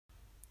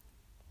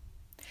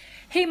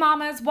Hey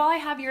mamas, while I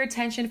have your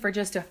attention for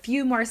just a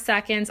few more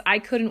seconds, I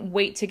couldn't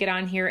wait to get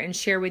on here and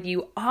share with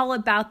you all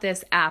about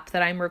this app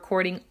that I'm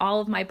recording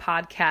all of my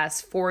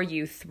podcasts for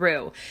you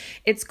through.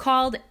 It's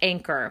called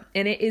Anchor,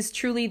 and it is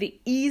truly the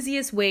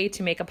easiest way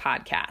to make a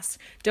podcast.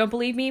 Don't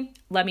believe me?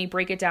 Let me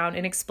break it down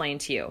and explain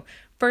to you.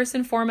 First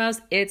and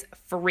foremost, it's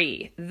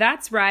free.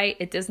 That's right,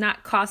 it does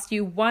not cost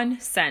you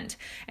 1 cent.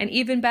 And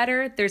even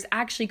better, there's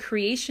actually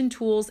creation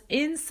tools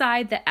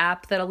inside the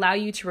app that allow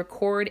you to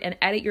record and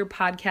edit your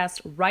podcast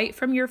right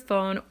from your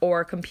phone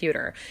or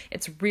computer.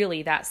 It's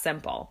really that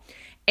simple.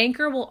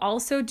 Anchor will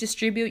also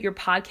distribute your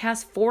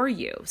podcast for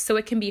you, so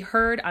it can be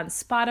heard on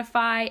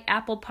Spotify,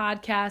 Apple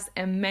Podcasts,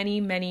 and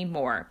many, many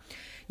more.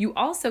 You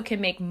also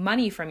can make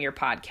money from your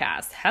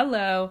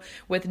podcast,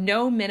 with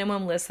no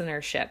minimum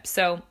listenership.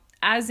 So,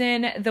 as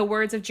in the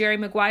words of Jerry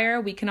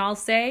Maguire, we can all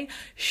say,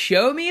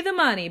 show me the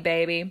money,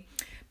 baby.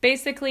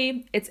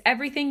 Basically, it's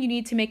everything you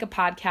need to make a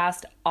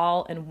podcast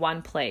all in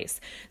one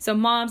place. So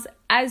moms,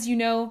 as you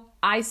know,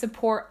 I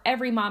support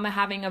every mama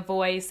having a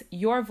voice.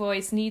 Your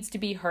voice needs to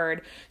be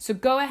heard. So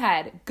go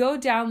ahead, go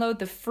download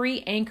the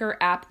free Anchor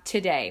app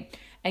today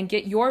and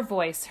get your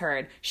voice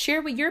heard.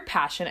 Share what you're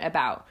passionate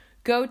about.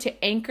 Go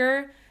to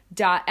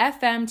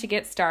anchor.fm to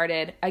get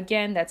started.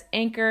 Again, that's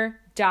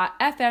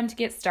anchor.fm to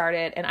get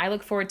started, and I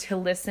look forward to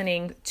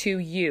listening to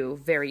you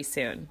very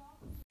soon.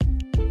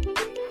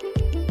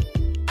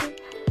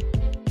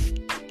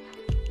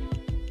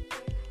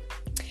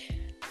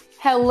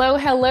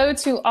 Hello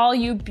to all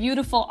you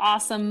beautiful,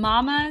 awesome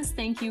mamas.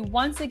 Thank you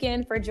once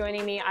again for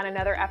joining me on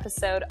another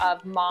episode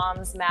of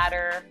Moms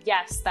Matter.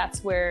 Yes,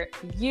 that's where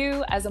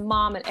you as a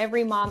mom and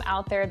every mom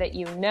out there that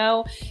you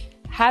know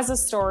has a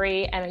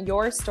story and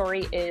your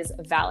story is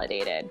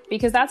validated,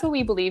 because that's what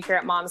we believe here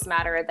at Moms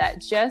Matter, that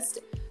just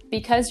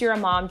because you're a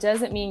mom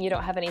doesn't mean you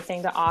don't have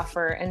anything to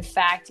offer. In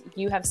fact,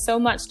 you have so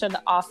much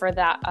to offer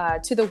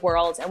that to the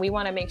world, and we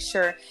want to make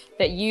sure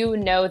that you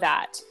know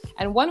that.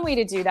 And one way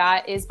to do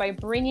that is by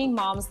bringing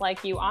moms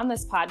like you on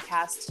this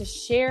podcast to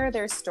share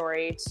their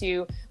story,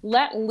 to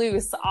let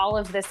loose all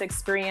of this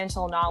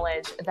experiential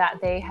knowledge that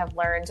they have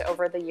learned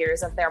over the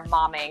years of their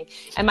momming.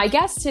 And my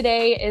guest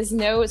today is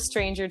no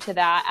stranger to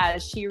that,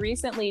 as she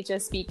recently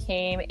just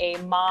became a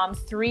mom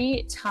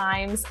 3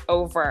 times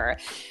over.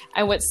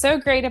 And what's so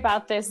great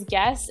about this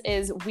guest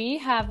is we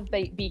have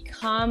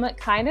become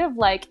kind of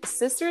like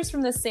sisters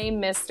from the same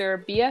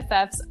mister,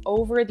 BFFs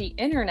over the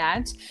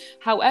internet.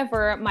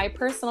 However, my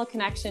personal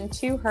connection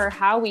to her,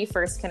 how we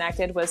first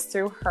connected, was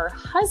through her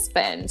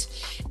husband.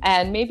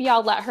 And maybe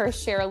I'll let her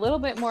share a little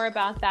bit more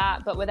about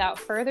that. But without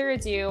further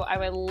ado, I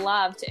would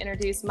love to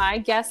introduce my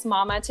guest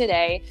mama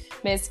today,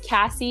 Ms.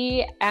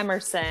 Cassie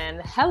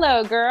Emerson.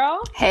 Hello,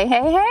 girl. Hey.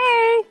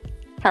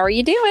 How are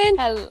you doing?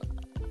 Hello.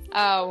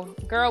 Oh,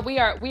 girl, we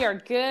are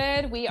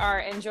good. We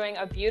are enjoying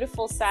a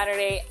beautiful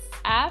Saturday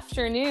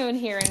afternoon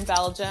here in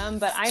Belgium,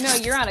 but I know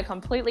you're on a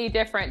completely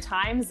different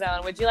time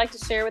zone. Would you like to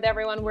share with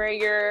everyone where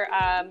you're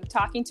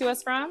talking to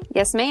us from?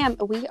 Yes, ma'am.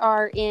 We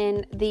are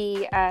in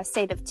the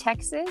state of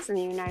Texas in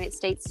the United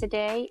States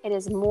today. It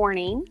is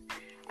morning.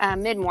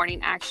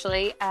 Mid-morning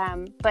actually,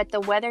 but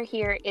the weather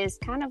here is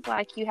kind of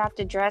like you have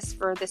to dress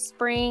for the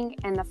spring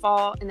and the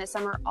fall and the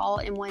summer all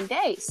in one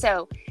day.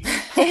 So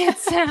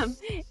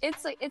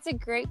it's a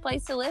great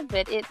place to live,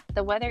 but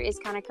the weather is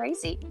kind of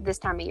crazy this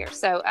time of year.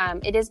 So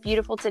it is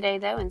beautiful today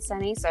though and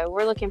sunny. So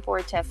we're looking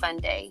forward to a fun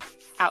day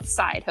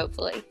outside,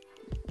 hopefully.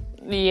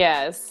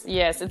 Yes.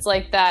 It's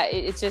like that.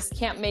 It just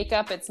can't make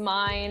up its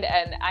mind.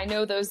 And I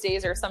know those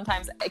days are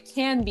sometimes, it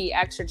can be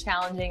extra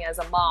challenging as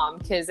a mom,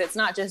 because it's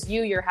not just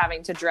you're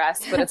having to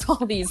dress, but it's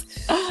all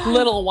these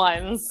little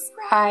ones.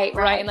 Right.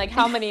 And like,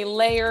 how many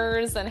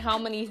layers and how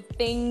many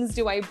things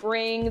do I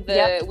bring?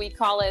 We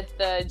call it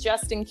the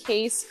just in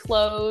case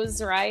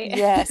clothes, right?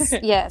 Yes.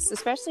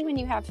 Especially when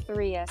you have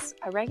 3. A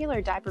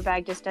regular diaper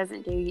bag just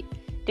doesn't do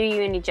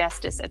you any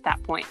justice at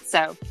that point.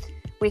 So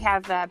we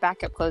have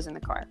backup clothes in the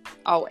car,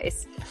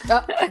 always.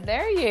 Oh,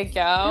 there you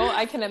go.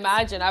 I can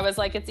imagine. I was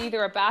like, it's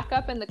either a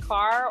backup in the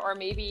car or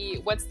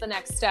maybe what's the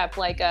next step?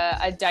 Like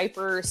a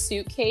diaper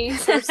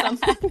suitcase or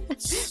something?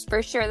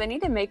 For sure. They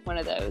need to make one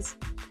of those.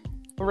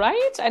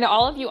 Right? And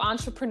all of you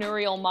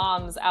entrepreneurial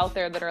moms out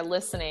there that are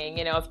listening,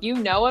 if you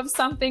know of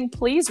something,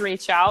 please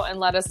reach out and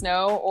let us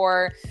know,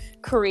 or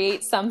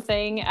create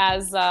something.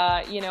 As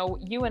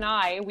you and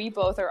I, we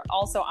both are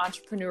also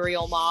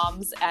entrepreneurial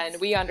moms, and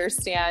we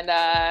understand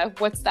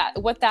what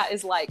that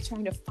is like,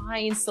 trying to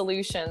find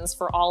solutions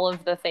for all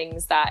of the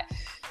things that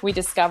we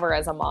discover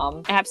as a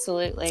mom.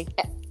 Absolutely.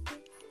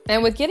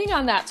 And with getting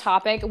on that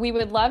topic, we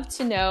would love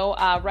to know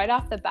right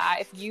off the bat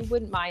if you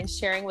wouldn't mind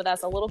sharing with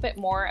us a little bit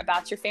more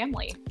about your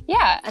family.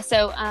 Yeah.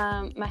 So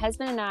my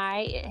husband and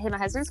my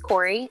husband's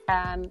Corey.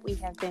 We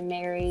have been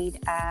married,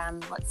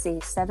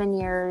 7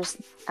 years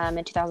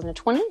in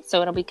 2020.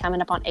 So it'll be coming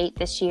up on 8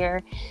 this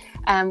year.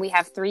 We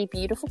have 3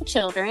 beautiful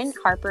children.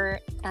 Harper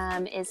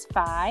is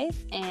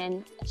 5,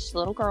 and she's a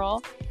little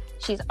girl.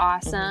 She's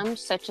awesome.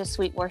 Such a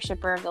sweet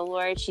worshiper of the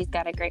Lord. She's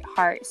got a great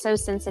heart. So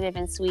sensitive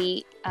and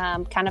sweet.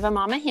 Kind of a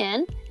mama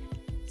hen.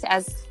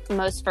 as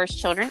most first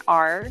children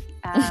are.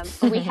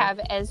 We have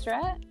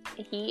Ezra.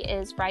 He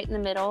is right in the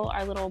middle,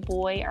 our little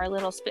boy, our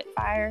little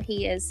Spitfire.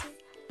 He is,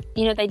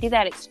 they do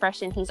that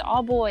expression, he's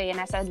all boy. And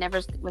I said, I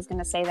never was going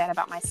to say that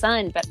about my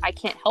son, but I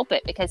can't help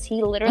it because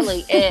he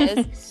literally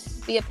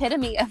is the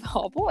epitome of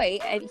all boy.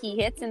 And he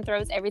hits and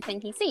throws everything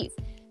he sees.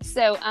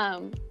 So,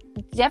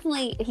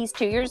 definitely, he's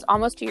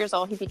almost 2 years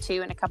old. He'll be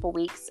 2 in a couple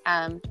weeks.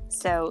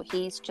 So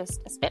he's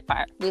just a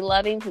Spitfire. We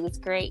love him. He was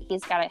great.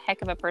 He's got a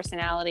heck of a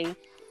personality.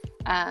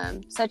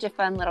 Such a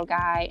fun little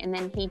guy. And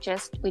then we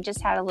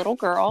just had a little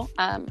girl.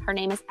 Her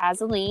name is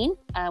Azuline.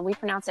 We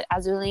pronounce it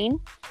Azuline.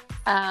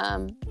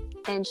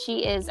 And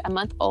she is a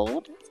month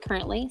old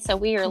currently. So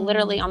we are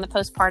literally on the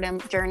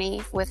postpartum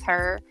journey with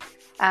her,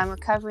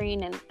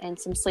 recovering and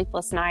some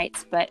sleepless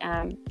nights, but,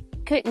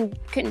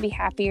 couldn't be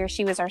happier.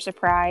 She was our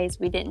surprise.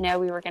 We didn't know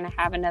we were going to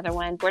have another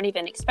one. Weren't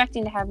even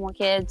expecting to have more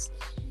kids.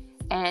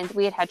 And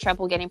we had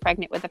trouble getting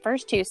pregnant with the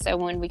first 2. So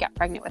when we got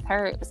pregnant with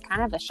her, it was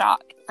kind of a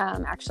shock,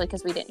 actually,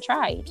 because we didn't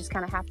try. It just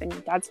kind of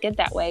happened. God's good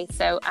that way.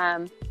 So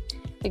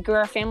we grew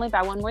our family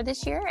by 1 more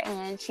this year,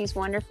 and she's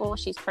wonderful.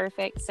 She's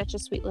perfect. Such a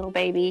sweet little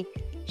baby.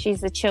 She's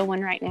the chill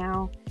one right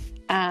now.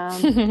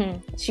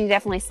 She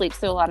definitely sleeps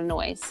through a lot of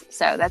noise.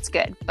 So that's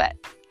good. But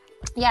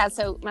yeah,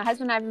 so my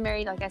husband and I have been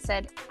married, like I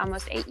said,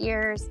 almost 8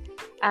 years.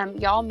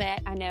 Y'all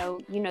met. I know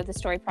you know the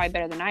story probably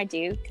better than I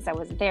do because I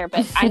wasn't there,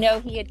 but I know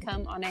he had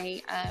come on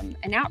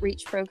an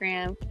outreach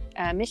program,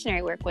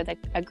 missionary work with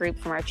a group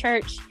from our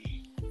church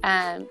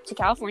to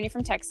California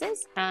from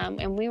Texas.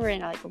 And we were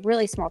in a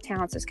really small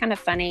town, so it's kind of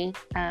funny.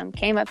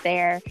 Came up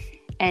there.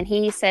 And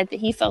he said that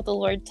he felt the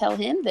Lord tell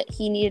him that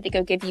he needed to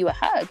go give you a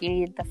hug. You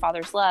needed the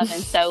Father's love.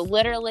 And so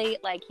literally,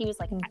 he was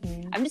like,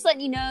 I'm just letting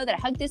you know that I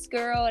hugged this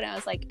girl. And I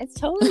was like, it's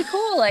totally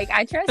cool.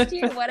 I trust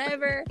you,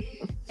 whatever.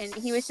 And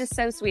he was just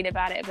so sweet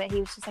about it. But he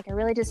was just like, I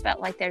really just felt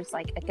like there's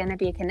going to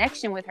be a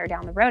connection with her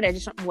down the road. I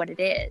just don't know what it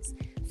is.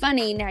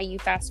 Funny, now you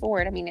fast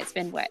forward. I mean, it's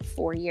been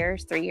 3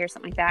 years,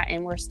 something like that.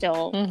 And we're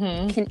still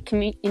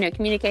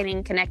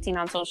communicating, connecting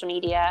on social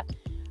media.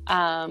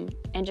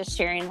 And just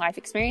sharing life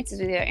experiences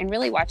with you and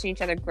really watching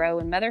each other grow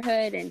in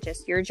motherhood and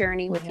just your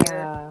journey with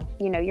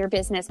your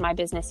business, my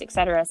business,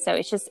 etc. So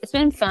it's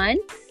been fun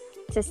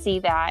to see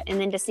that. And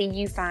then to see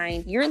you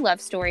find your love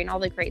story and all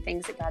the great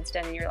things that God's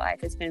done in your life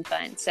has been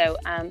fun. So,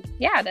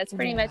 that's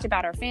pretty much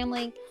about our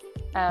family.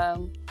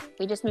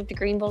 We just moved to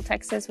Greenville,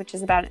 Texas, which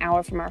is about an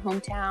hour from our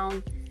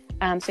hometown.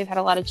 So we've had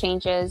a lot of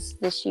changes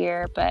this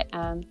year, but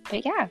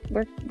yeah,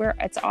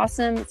 it's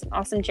awesome. It's an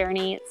awesome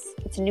journey.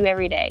 It's new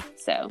every day.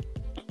 So.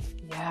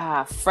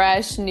 Yeah,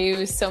 fresh,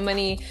 new, so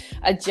many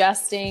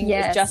adjusting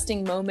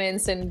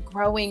moments and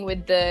growing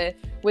with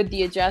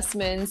the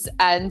adjustments.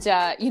 And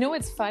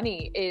what's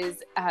funny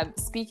is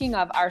speaking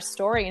of our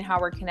story and how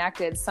we're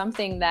connected,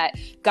 something that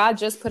God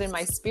just put in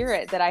my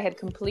spirit that I had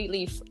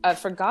completely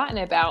forgotten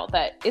about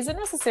that isn't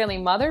necessarily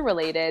mother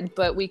related,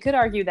 but we could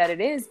argue that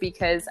it is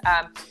because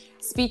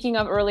speaking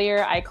of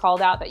earlier, I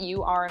called out that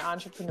you are an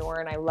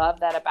entrepreneur, and I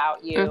love that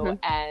about you. Mm-hmm.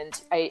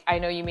 And I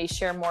know you may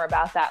share more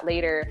about that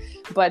later,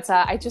 but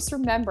I just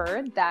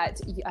remembered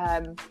that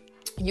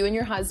you and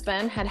your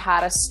husband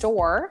had a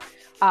store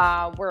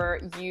where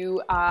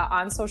you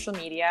on social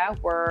media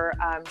were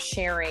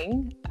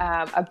sharing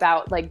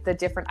about the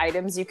different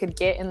items you could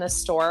get in the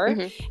store.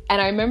 Mm-hmm.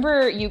 And I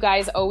remember you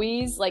guys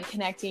always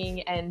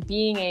connecting and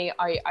being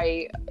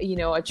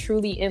a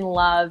truly in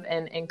love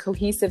and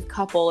cohesive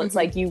couple. It's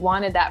mm-hmm. You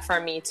wanted that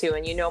from me too.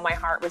 And my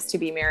heart was to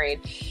be married.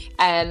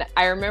 And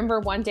I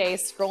remember one day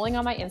scrolling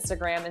on my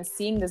Instagram and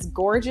seeing this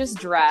gorgeous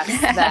dress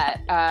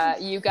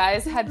that you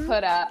guys had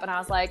put up. And I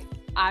was like,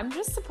 I'm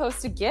just supposed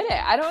to get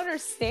it. I don't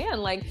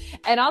understand.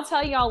 And I'll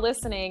tell y'all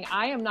listening,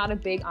 I am not a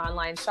big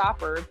online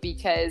shopper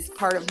because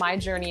part of my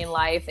journey in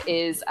life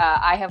is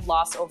I have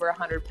lost over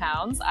 100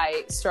 pounds.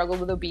 I struggled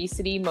with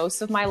obesity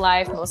most of my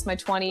life, most of my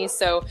 20s.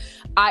 So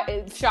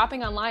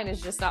shopping online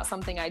is just not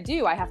something I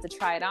do. I have to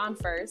try it on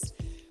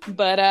first.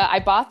 But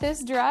I bought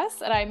this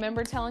dress, and I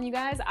remember telling you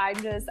guys,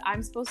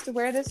 I'm supposed to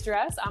wear this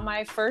dress on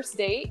my first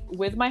date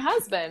with my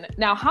husband.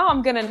 Now, how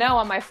I'm going to know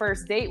on my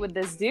first date with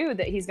this dude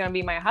that he's going to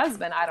be my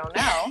husband, I don't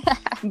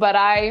know. But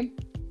I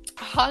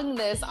hung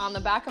this on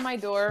the back of my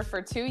door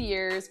for 2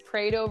 years,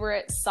 prayed over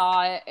it,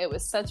 saw it. It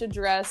was such a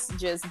dress,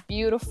 just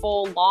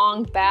beautiful,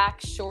 long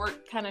back,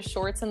 short kind of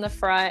shorts in the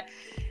front.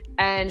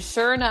 And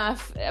sure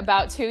enough,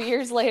 about 2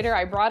 years later,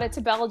 I brought it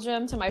to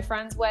Belgium to my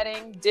friend's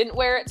wedding. Didn't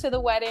wear it to the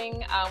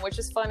wedding, which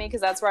is funny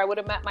because that's where I would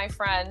have met my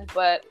friend,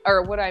 where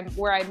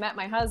I met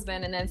my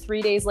husband. And then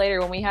 3 days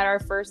later, when we had our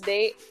first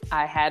date,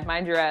 I had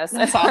my dress.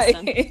 That's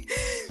awesome.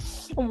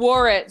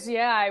 Wore it.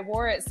 Yeah, I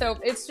wore it. So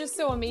it's just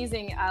so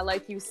amazing,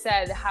 like you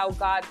said, how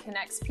God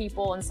connects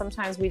people. And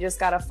sometimes we just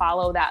got to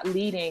follow that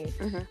leading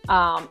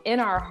mm-hmm. In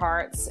our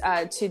hearts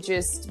to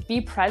just be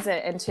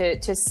present and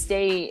to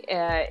stay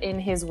in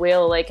his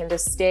will, and to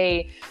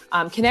stay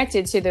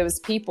connected to those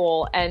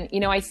people. And,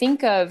 I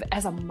think of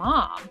as a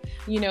mom,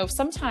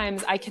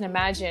 sometimes I can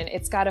imagine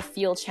it's got to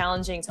feel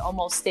challenging to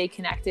almost stay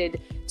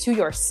connected to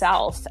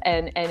yourself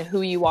and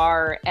who you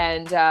are.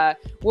 And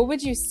what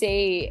would you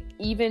say,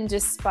 even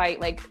despite,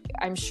 like,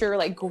 I'm sure,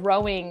 like,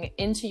 growing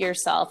into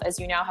yourself as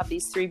you now have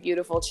these 3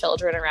 beautiful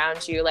children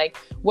around you, like,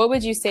 what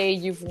would you say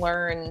you've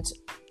learned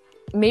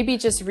maybe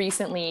just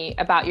recently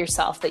about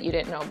yourself that you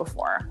didn't know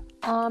before?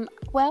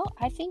 Well,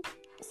 I think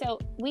so.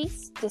 We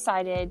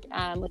decided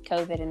with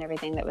COVID and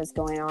everything that was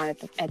going on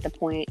at the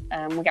point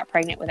we got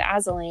pregnant with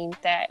Azaleen,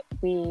 that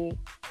we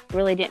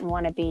really didn't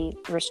want to be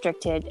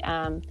restricted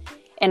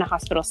in a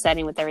hospital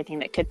setting with everything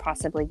that could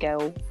possibly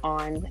go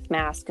on with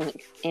masks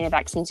and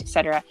vaccines,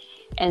 etc.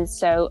 And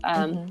so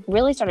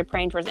really started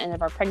praying towards the end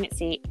of our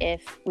pregnancy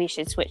if we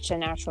should switch to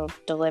natural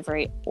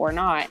delivery or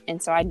not. And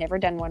so I'd never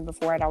done one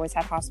before. I'd always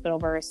had hospital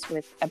births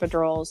with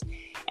epidurals,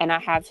 and I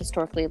have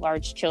historically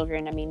large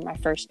children. I mean, my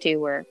first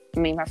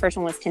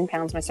one was 10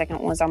 pounds. My second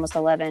one was almost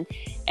 11.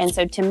 And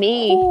so to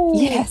me,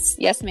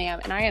 yes,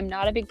 ma'am. And I am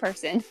not a big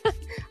person.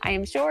 I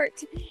am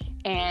short.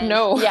 And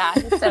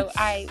so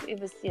I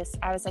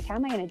was like, how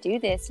am I going to do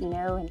this?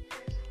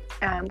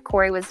 And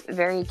Corey was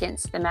very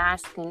against the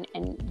mask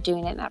and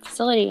doing it in that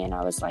facility. And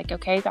I was like,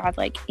 okay, God,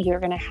 like, you're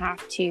going to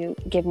have to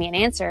give me an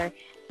answer.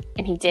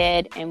 And he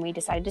did. And we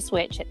decided to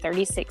switch at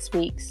 35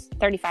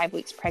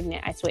 weeks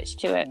pregnant. I switched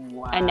to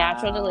a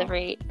natural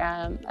delivery,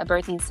 a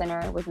birthing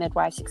center with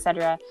midwives,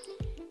 etc.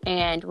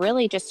 And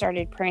really just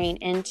started praying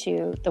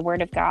into the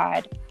Word of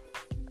God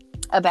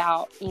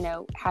about,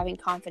 having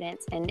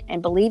confidence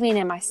and believing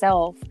in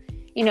myself.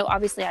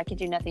 Obviously I could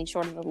do nothing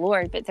short of the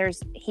Lord, but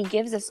he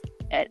gives us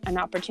an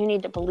opportunity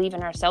to believe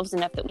in ourselves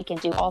enough that we can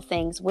do all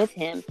things with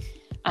him.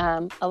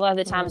 A lot of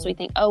the times we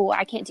think, oh, well,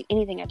 I can't do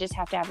anything. I just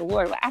have to have the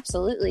Lord. Well,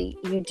 absolutely.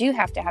 You do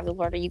have to have the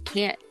Lord, or you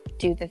can't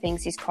do the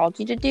things he's called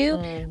you to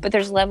do. But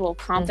there's a level of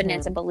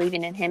confidence and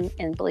believing in him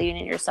and believing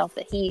in yourself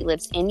that he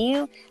lives in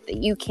you, that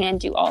you can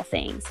do all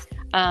things.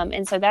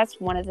 And so that's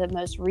one of the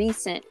most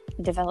recent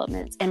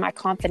developments in my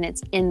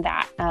confidence in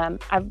that.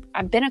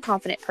 I've been a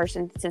confident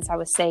person since I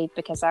was saved,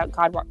 because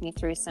God walked me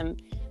through some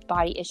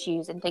body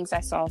issues and things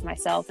I saw of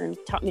myself and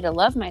taught me to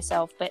love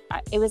myself. But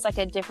it was like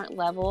a different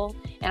level.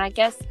 And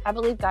I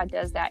believe God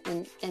does that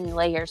in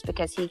layers,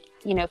 because he,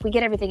 if we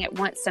get everything at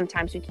once,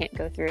 sometimes we can't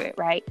go through it.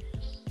 Right.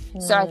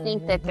 So I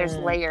think that there's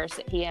layers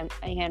that he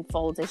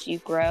unfolds as you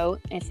grow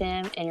with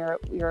him, and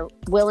you're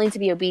willing to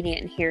be obedient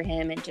and hear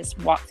him and just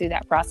walk through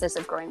that process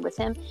of growing with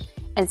him.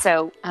 And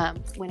so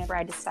whenever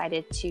I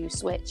decided to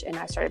switch and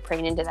I started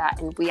praying into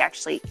that, and we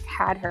actually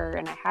had her,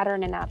 and I had her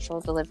in a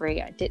natural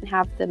delivery, I didn't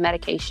have the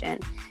medication,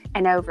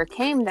 and I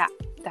overcame that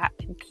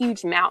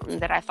huge mountain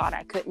that I thought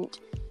I couldn't.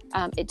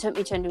 It took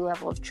me to a new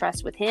level of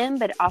trust with him,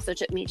 but it also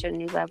took me to a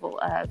new level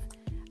of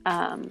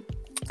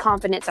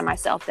confidence in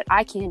myself that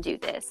I can do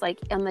this. Like,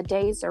 and the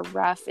days are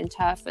rough and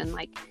tough, and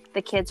like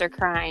the kids are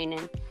crying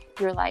and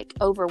you're like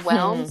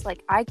overwhelmed.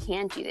 Like, I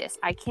can do this.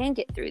 I can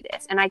get through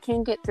this, and I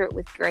can get through it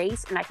with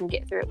grace, and I can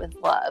get through it with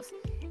love.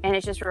 And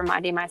it's just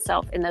reminding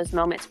myself in those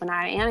moments when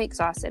I am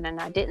exhausted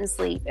and I didn't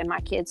sleep and my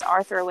kids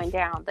are throwing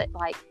down, that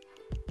like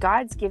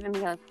God's given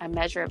me a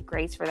measure of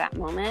grace for that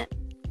moment.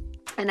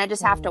 And I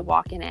just have to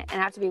walk in it,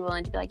 and I have to be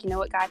willing to be like, you know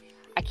what, God,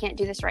 I can't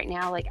do this right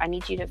now. Like, I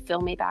need you to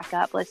fill me back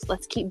up.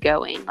 Let's keep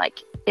going. Like,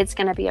 it's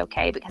going to be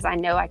okay, because I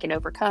know I can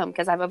overcome,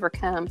 because I've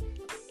overcome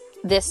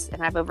this,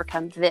 and I've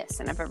overcome this,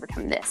 and I've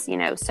overcome this,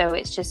 so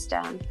it's just,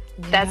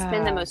 that's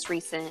been the most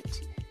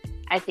recent,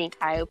 I think,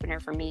 eye-opener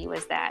for me,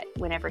 was that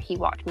whenever he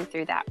walked me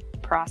through that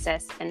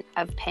process and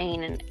of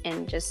pain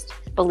and just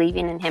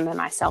believing in him and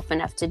myself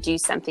enough to do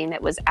something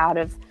that was out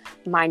of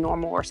my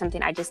normal, or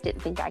something I just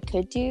didn't think I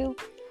could do,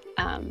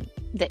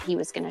 that he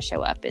was going to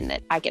show up and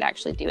that I could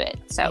actually do it.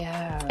 So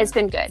it's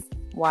been good.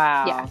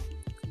 Wow. Yeah.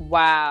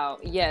 Wow.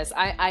 Yes.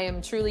 I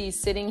am truly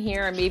sitting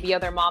here, and maybe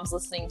other moms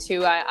listening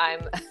too.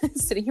 I'm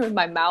sitting here with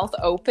my mouth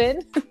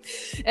open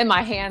and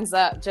my hands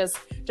up, just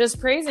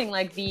praising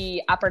like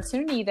the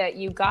opportunity that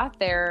you got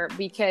there,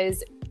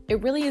 because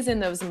it really is in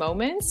those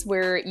moments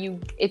where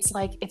it's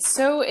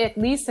so, at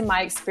least in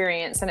my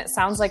experience, and it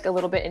sounds like a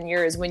little bit in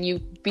yours, when you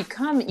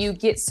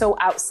get so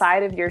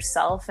outside of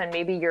yourself and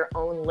maybe your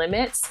own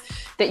limits,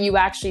 that you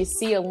actually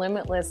see a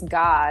limitless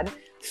God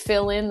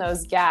fill in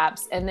those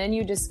gaps, and then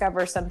you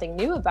discover something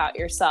new about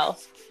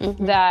yourself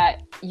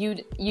that you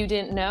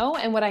didn't know.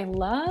 And what I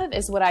love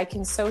is what I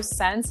can so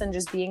sense, and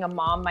just being a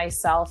mom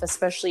myself,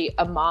 especially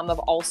a mom of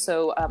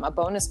also a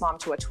bonus mom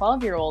to a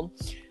 12-year-old,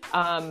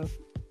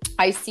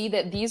 I see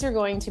that these are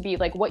going to be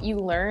like what you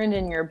learned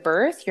in your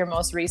birth, your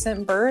most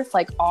recent birth,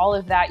 like all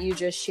of that you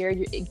just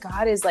shared.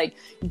 God is like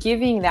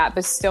giving that,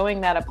 bestowing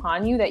that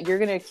upon you, that you're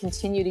going to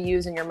continue to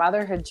use in your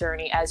motherhood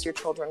journey as your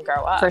children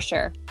grow up. For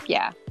sure.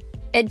 Yeah.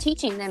 And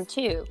teaching them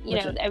too,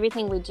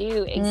 everything we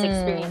do is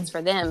experience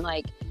for them.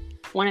 Like,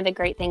 one of the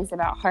great things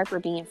about Harper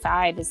being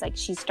 5 is like,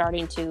 she's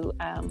starting to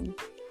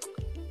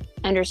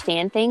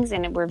understand things,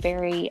 and we're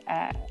very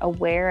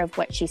aware of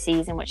what she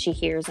sees and what she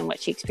hears and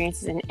what she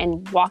experiences,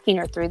 and walking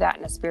her through that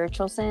in a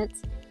spiritual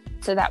sense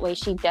So that way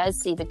she does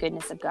see the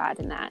goodness of God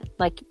in that,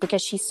 like,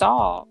 because she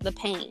saw the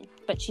pain,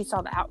 but she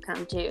saw the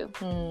outcome too.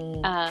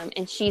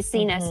 And she's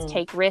seen us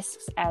take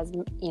risks as,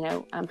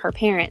 her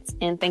parents,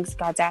 and things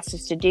God's asked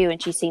us to do.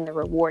 And she's seen the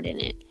reward in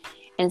it.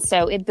 And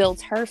so it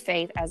builds her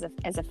faith as a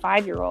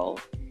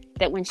 5-year-old,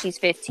 that when she's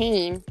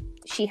 15,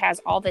 she has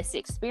all this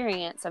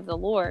experience of the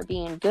Lord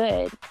being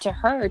good to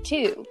her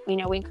too. We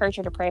encourage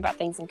her to pray about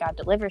things, and God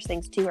delivers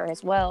things to her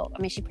as well.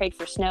 I mean, she prayed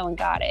for snow and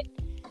got it.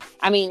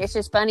 I mean, it's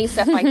just funny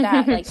stuff like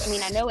that. Like, I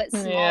mean, I know it's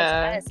small to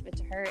us, but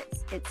to her,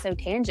 it's so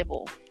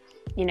tangible.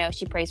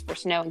 She prays for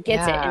snow and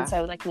gets it. And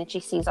so, like, then she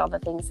sees all the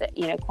things that,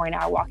 Corey and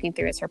I are walking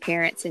through as her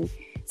parents. And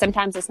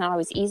sometimes it's not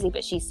always easy,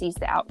 but she sees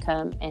the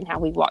outcome and how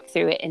we walk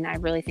through it. And I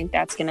really think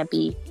that's going to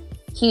be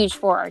huge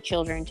for our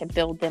children, to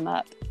build them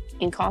up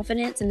in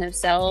confidence in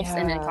themselves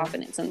and in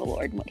confidence in the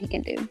Lord and what he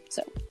can do.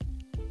 So.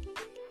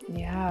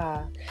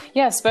 Yeah,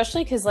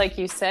 especially because, like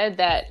you said,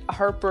 that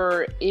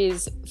Harper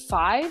is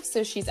 5,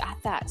 so she's at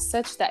that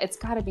it's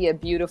got to be a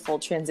beautiful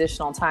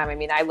transitional time. I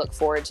mean, I look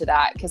forward to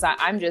that, because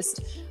I'm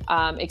just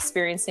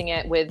experiencing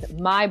it with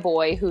my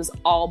boy, who's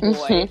all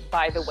boy.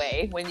 By the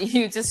way, when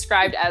you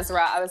described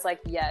Ezra, I was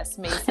like, yes,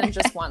 Mason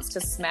just wants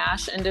to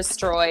smash and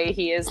destroy.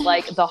 He is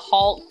like the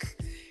Hulk.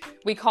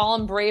 We call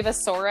him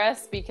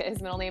Bravosaurus because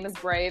his middle name is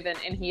Brave, and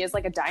he is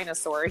like a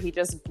dinosaur. He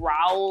just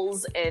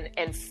growls and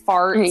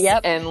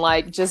farts and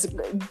like just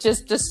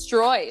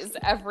destroys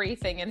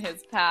everything in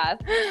his path.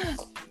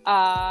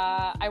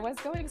 I was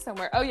going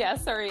somewhere. Oh yeah,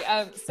 sorry.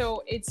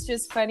 So it's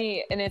just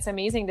funny, and it's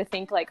amazing to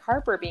think, like,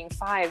 Harper being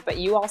 5, but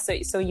you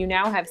also, so you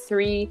now have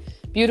 3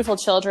 beautiful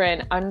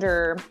children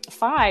under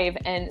 5,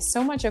 and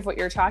so much of what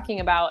you're talking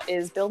about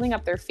is building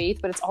up their faith,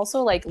 but it's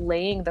also like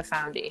laying the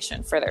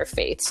foundation for their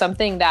faith,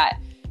 something that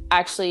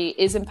actually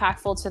is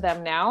impactful to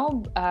them now.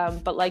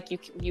 But like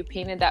you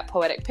painted that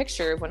poetic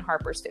picture of when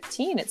Harper's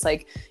 15, it's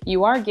like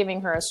you are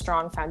giving her a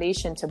strong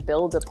foundation to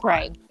build upon.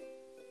 Right.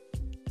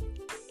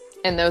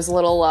 And those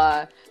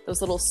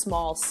little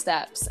small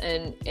steps.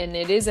 And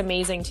it is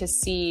amazing to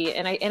see.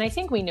 And I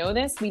think we know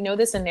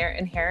this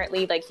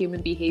inherently, like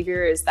human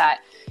behavior is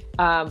that,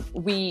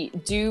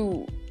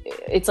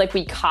 it's like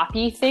we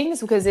copy things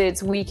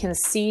because we can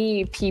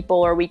see people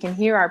or we can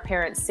hear our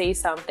parents say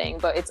something,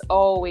 but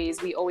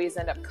we always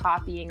end up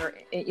copying or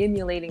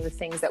emulating the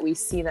things that we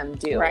see them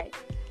do. Right.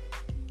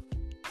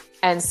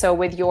 And so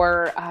with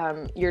your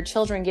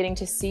children getting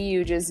to see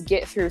you just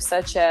get through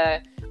such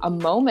a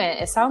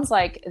moment, it sounds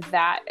like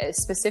that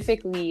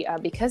specifically,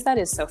 because that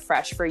is so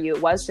fresh for you,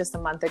 it was just a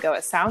month ago.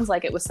 It sounds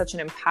like it was such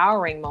an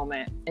empowering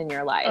moment in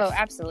your life. Oh,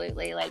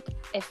 absolutely. Like,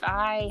 if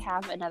I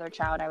have another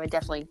child, I would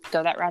definitely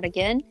go that route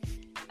again.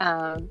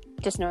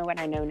 Just knowing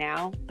what I know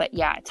now, but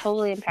yeah,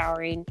 totally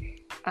empowering.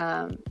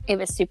 It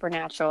was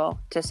supernatural,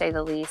 to say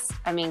the least.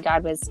 I mean,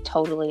 God was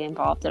totally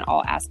involved in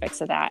all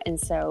aspects of that. And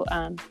so,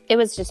 it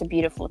was just a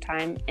beautiful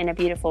time and a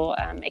beautiful,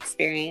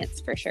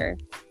 experience for sure.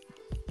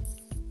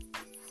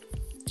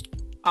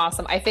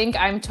 Awesome. I think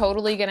I'm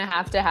totally going to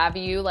have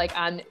you like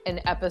on an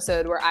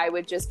episode where I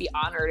would just be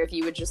honored if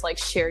you would just like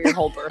share your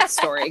whole birth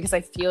story. Because I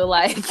feel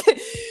like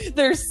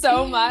there's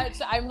so much.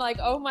 I'm like,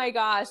 oh my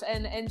gosh.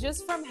 And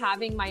just from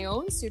having my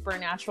own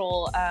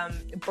supernatural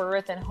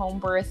birth and home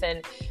birth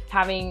and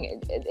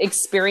having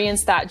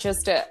experienced that,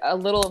 just a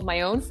little of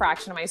my own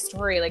fraction of my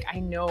story, like I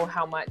know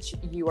how much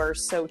you are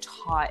so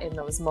taught in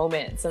those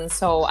moments. And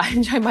so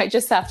I might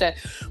just have to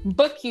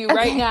book you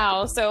right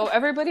now. So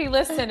everybody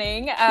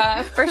listening,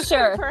 for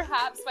sure.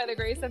 Perhaps by the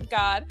grace of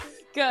God.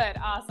 Good.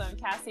 Awesome.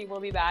 Cassie will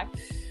be back.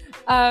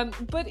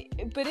 But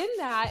in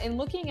that, and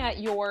looking at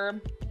your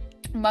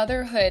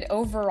motherhood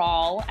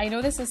overall, I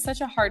know this is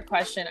such a hard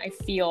question, I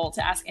feel,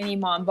 to ask any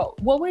mom,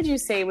 but what would you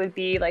say would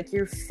be like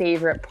your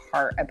favorite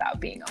part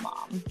about being a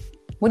mom?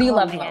 What do you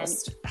love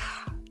most?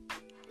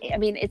 I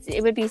mean,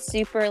 it would be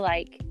super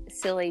like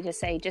silly to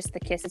say just the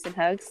kisses and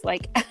hugs.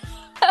 Like,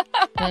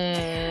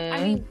 I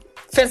mean,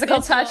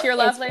 physical touch, your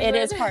love language. It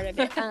is part of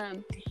it.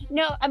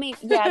 No, I mean,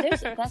 yeah,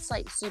 that's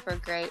like super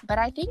great. But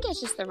I think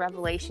it's just the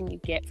revelation you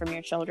get from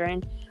your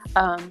children.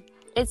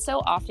 It's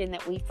so often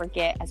that we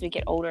forget as we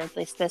get older, at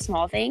least the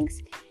small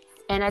things.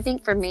 And I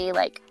think for me,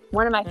 like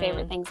one of my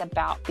favorite things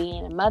about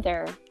being a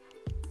mother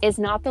is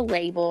not the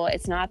label.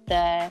 It's not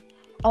the,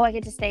 oh, I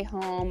get to stay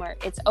home, or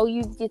it's, oh,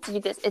 you get to do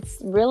this. It's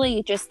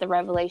really just the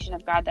revelation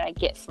of God that I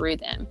get through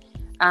them.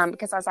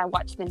 Because as I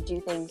watch them do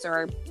things,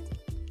 or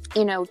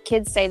you know,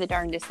 kids say the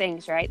darndest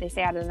things, right? They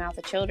say out of the mouth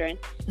of children.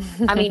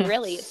 I mean,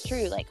 really, it's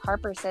true. Like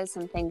Harper says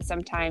some things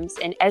sometimes,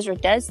 and Ezra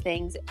does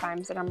things at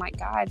times that I'm like,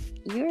 God,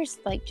 you're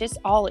like just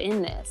all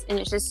in this. And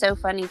it's just so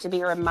funny to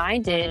be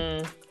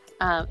reminded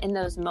in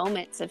those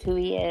moments of who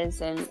he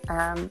is, and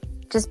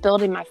just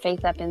building my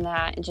faith up in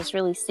that, and just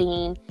really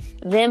seeing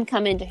them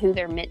come into who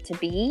they're meant to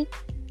be.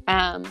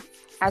 I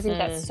think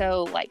that's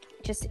so like,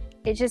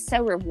 it's just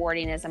so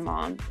rewarding as a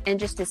mom, and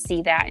just to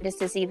see that, just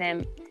to see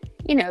them,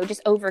 you know,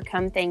 just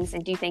overcome things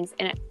and do things.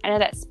 And I know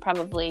that's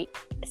probably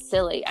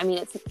silly. I mean,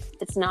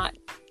 it's not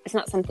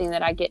something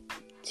that I get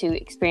to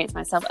experience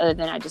myself, other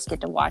than I just get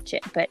to watch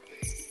it. But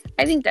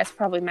I think that's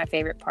probably my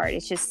favorite part.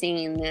 It's just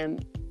seeing them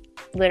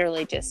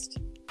literally just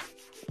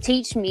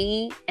teach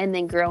me and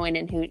then growing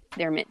in who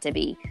they're meant to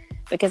be.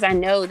 Because I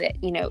know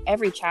that, you know,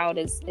 every child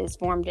is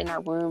formed in our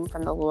womb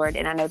from the Lord.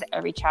 And I know that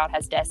every child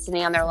has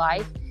destiny on their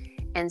life.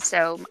 And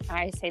so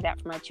I say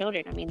that for my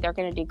children. I mean, they're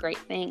going to do great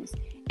things.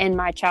 And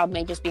my child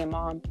may just be a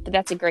mom, but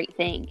that's a great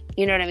thing.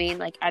 You know what I mean?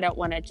 Like, I don't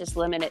want to just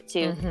limit it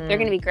to, they're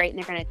going to be great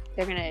and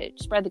they're going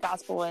to spread the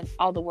gospel in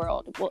all the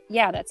world. Well,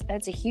 yeah,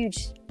 that's a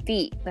huge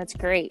feat. That's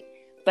great.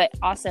 But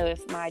also,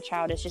 if my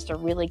child is just a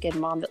really good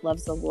mom that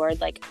loves the Lord,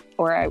 like,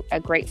 or a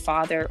great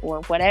father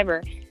or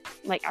whatever,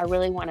 like, I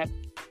really want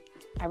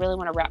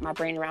to wrap my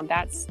brain around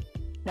that's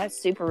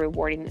super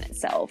rewarding in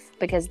itself,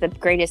 because the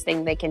greatest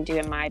thing they can do,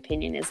 in my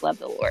opinion, is love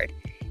the Lord.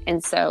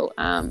 And so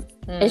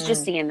it's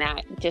just seeing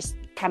that just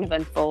kind of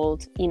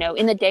unfold, you know,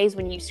 in the days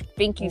when you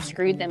think you've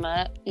screwed them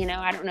up. You know,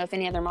 I don't know if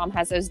any other mom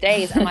has those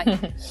days. I'm like,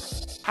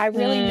 I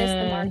really missed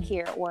the mark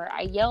here, or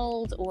I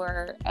yelled,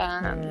 or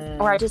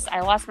I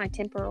lost my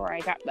temper, or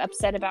I got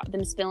upset about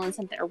them spilling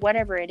something, or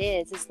whatever it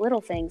is. It's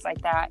little things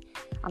like that.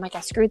 I'm like,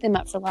 I screwed them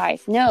up for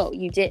life. No,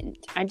 you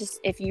didn't.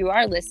 If you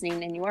are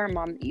listening and you are a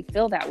mom, you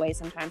feel that way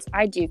sometimes.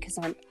 I do, because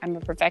I'm a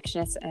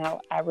perfectionist, and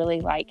I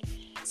really like,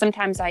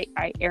 sometimes I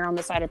err on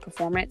the side of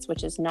performance,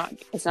 which is not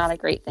a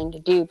great thing to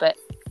do, but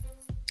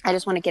I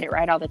just want to get it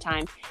right all the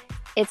time.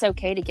 It's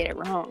okay to get it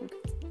wrong.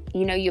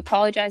 You know, you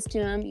apologize to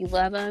them, you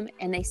love them,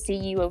 and they see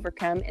you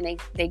overcome, and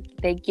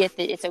they get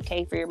that it's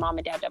okay for your mom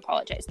and dad to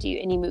apologize to you,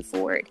 and you move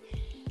forward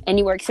and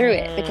you work through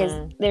it,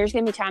 because there's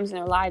going to be times in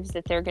their lives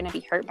that they're going to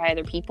be hurt by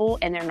other people,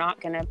 and they're not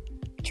going to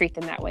treat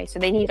them that way. So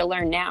they need to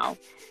learn now.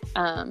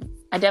 I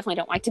definitely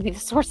don't like to be the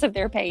source of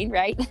their pain,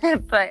 right?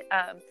 but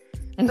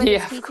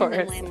yeah, of course,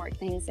 them landmark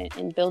things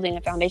and building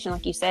a foundation,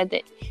 like you said,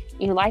 that,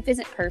 you know, life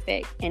isn't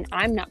perfect, and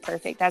I'm not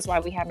perfect. That's why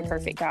we have a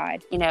perfect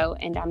God, you know,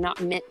 and I'm not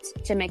meant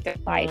to make their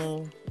life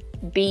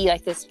be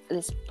like this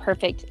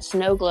perfect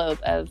snow globe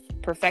of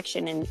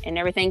perfection, and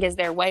everything goes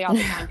their way all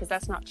the time, because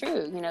that's not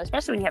true, you know,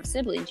 especially when you have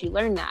siblings. You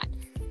learn that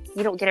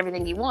you don't get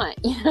everything you want,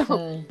 you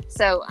know.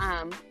 So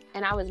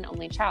and I was an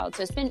only child,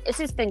 so it's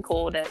just been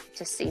cool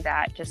to see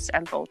that just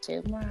unfold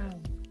too. Wow.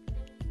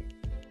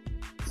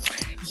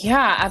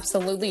 Yeah,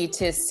 absolutely.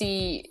 To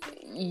see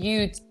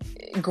you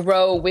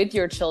grow with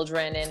your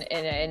children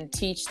and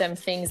teach them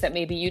things that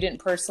maybe you didn't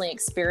personally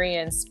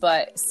experience,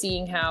 but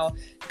seeing how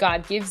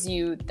God gives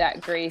you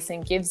that grace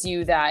and gives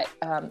you that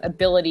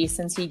ability,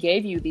 since he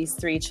gave you these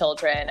 3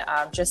 children,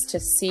 just to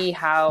see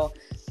how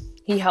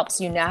he helps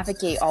you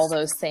navigate all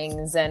those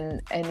things,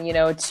 and you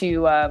know,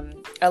 to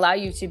allow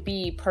you to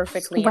be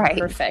perfectly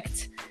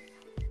imperfect.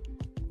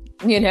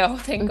 You know,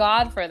 thank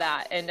God for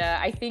that. And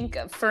I think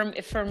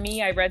for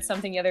me, I read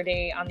something the other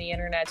day on the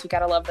internet. You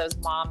gotta love those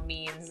mom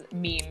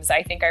memes.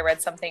 I think I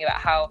read something about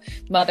how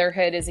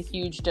motherhood is a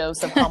huge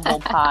dose of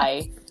humble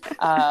pie.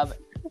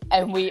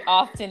 And we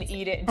often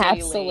eat it daily.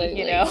 Absolutely.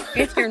 You know,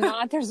 if you're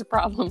not, there's a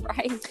problem,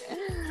 right?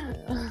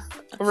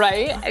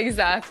 Right?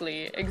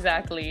 Exactly.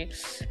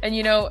 And,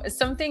 you know,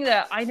 something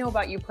that I know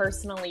about you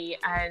personally,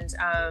 and,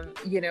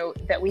 you know,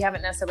 that we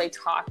haven't necessarily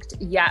talked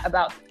yet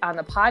about on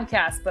the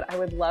podcast, but I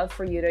would love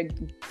for you to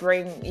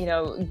bring, you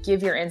know,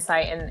 give your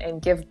insight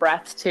and give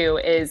breath to,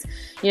 is,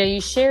 you know, you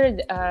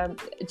shared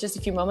just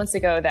a few moments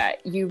ago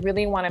that you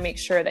really want to make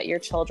sure that your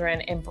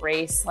children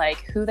embrace like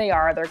who they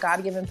are, their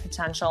God-given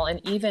potential. And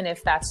even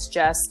if that's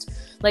just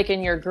like,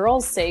 in your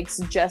girls' sakes,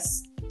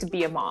 just to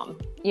be a mom,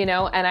 you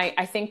know. And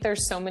I think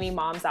there's so many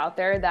moms out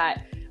there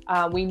that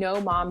we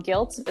know mom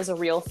guilt is a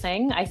real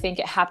thing. I think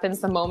it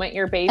happens the moment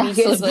your baby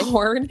is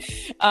born.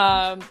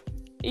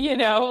 You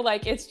know,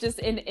 like, it's just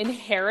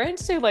inherent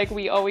to, like,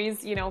 we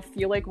always, you know,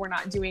 feel like we're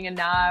not doing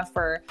enough,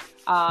 or,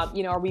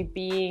 you know, are we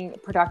being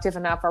productive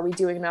enough? Are we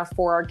doing enough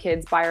for our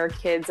kids, by our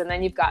kids? And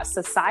then you've got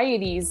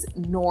society's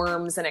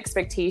norms and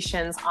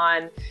expectations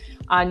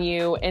on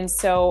you. And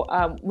so,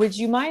 would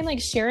you mind like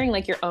sharing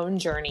like your own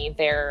journey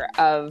there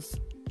of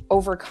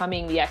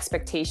overcoming the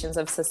expectations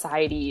of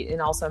society and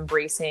also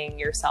embracing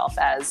yourself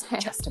as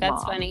just a mom?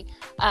 That's funny.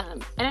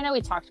 And I know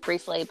we talked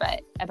briefly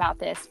about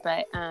this,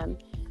 but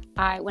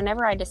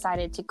whenever I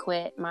decided to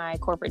quit my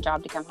corporate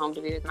job to come home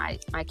to be with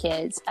my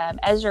kids,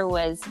 Ezra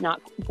was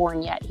not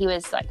born yet. He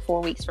was like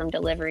 4 weeks from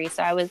delivery.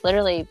 So I was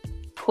literally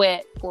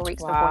quit 4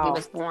 weeks before he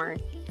was born.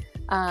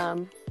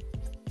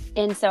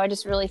 And so I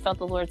just really felt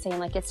the Lord saying,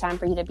 like, it's time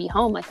for you to be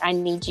home. Like, I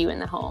need you in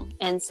the home.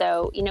 And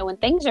so, you know, when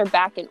things are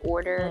back in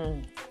order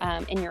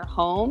in your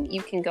home,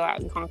 you can go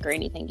out and conquer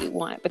anything you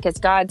want, because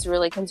God's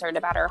really concerned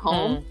about our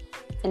home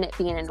and it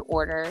being in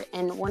order.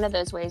 And one of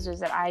those ways was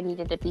that I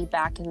needed to be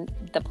back in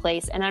the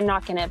place. And I'm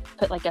not going to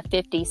put like a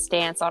 50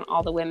 stance on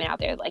all the women out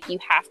there. Like, you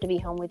have to be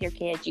home with your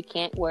kids. You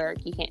can't work.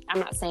 I'm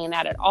not saying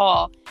that at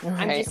all. Right.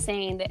 I'm just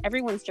saying that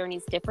everyone's journey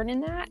is different in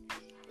that.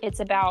 It's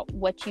about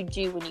what you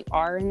do when you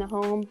are in the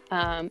home.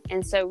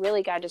 And so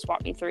really God just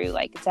walked me through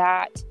like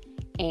that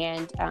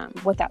and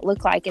what that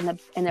looked like. And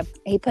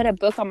he put a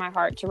book on my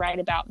heart to write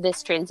about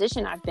this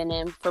transition I've been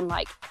in, from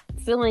like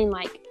feeling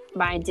like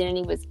my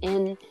identity was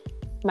in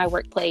my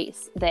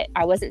workplace, that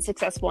I wasn't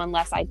successful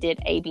unless I did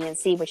A, B, and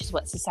C, which is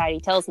what society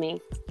tells me.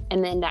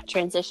 And then that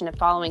transition of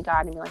following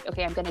God and be like,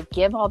 okay, I'm going to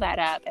give all that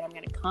up and I'm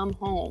going to come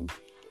home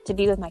to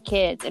be with my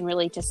kids and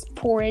really just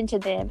pour into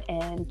them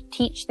and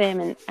teach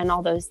them and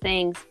all those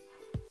things.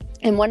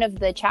 And one of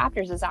the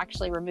chapters is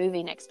actually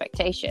removing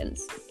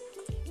expectations.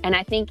 And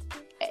I think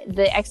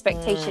the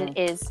expectation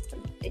is,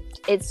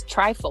 it's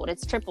trifold,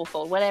 it's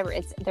triplefold, whatever.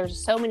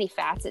 There's so many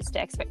facets to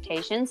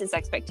expectations. It's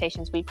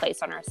expectations we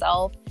place on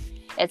ourselves.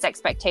 It's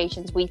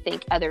expectations we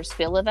think others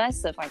feel of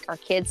us. So if like our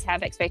kids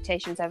have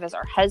expectations of us,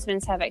 our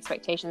husbands have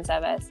expectations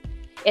of us.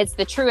 It's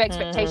the true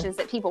expectations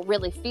that people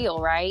really feel,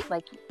 right?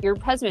 Like your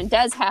husband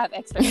does have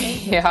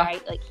expectations,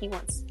 right? Like he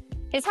wants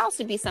his house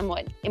to be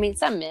somewhat, I mean,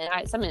 some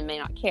men may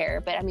not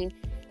care, but I mean,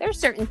 there are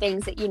certain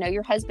things that, you know,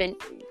 your husband,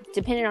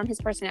 depending on his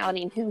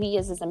personality and who he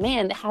is as a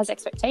man, that has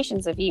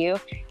expectations of you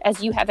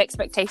as you have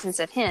expectations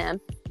of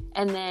him.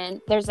 And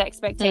then there's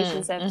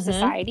expectations of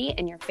society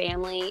and your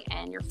family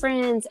and your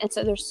friends. And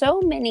so there's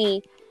so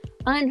many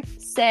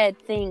unsaid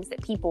things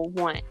that people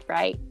want,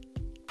 right?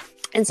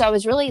 And so I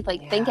was really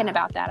like thinking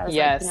about that. I was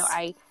like, you know,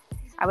 I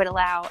would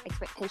allow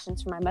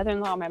expectations from my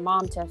mother-in-law, my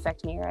mom to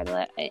affect me,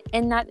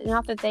 and not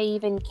that they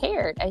even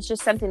cared. It's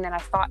just something that I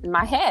thought in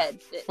my head.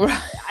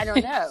 I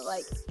don't know,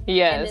 like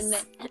yes. And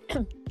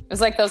then it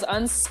was like those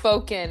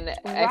unspoken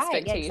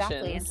expectations. Yeah,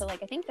 exactly. And so,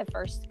 like, I think the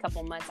first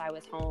couple months I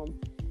was home,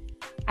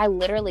 I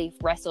literally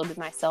wrestled with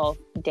myself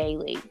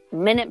daily,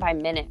 minute by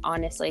minute,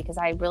 honestly, because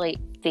I really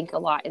think a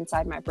lot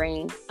inside my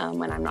brain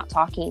when I'm not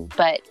talking.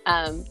 But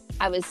I'm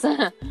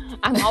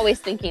always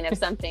thinking of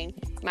something.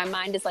 My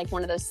mind is like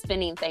one of those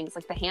spinning things,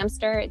 like the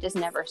hamster. It just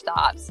never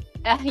stops.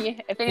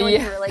 If anyone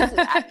can relate to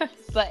that.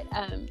 But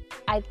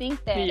I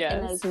think that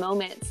in those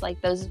moments,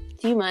 like those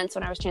few months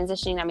when I was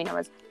transitioning, I mean, I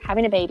was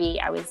having a baby,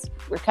 I was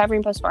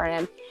recovering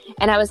postpartum,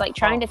 and I was like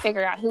trying to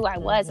figure out who I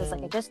was. I was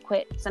like, I just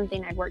quit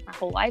something I'd worked my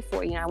whole life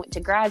for. You know, I went to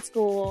grad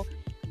school.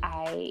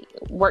 I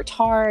worked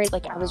hard.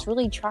 Like I was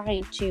really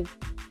trying to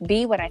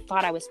be what I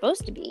thought I was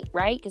supposed to be,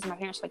 right? Because my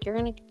parents were like, you're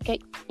going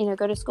to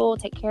go to school,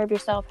 take care of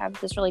yourself, have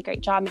this really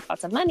great job, make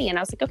lots of money. And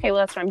I was like, okay,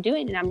 well, that's what I'm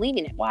doing and I'm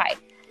leaving it. Why?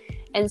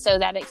 And so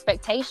that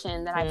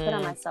expectation that I put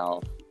on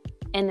myself,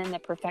 and then the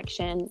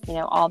perfection, you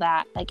know, all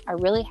that, like I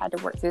really had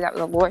to work through that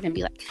with the Lord and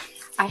be like,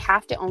 I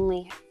have to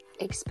only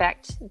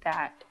expect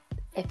that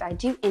if I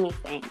do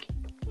anything,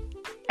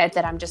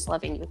 that I'm just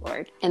loving you,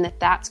 Lord, and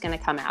that's going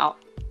to come out.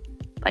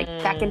 Like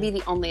that can be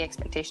the only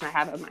expectation I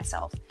have of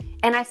myself.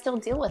 And I still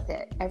deal with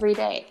it every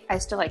day. I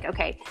still like,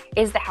 okay,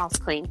 is the house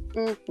clean?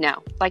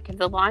 No. Like, have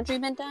the laundry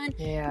been done?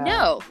 Yeah.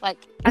 No. Like,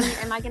 I mean,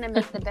 am I going to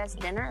make the best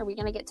dinner? Are we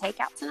going to get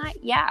takeout tonight?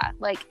 Yeah.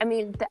 Like, I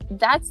mean,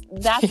 that's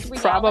reality.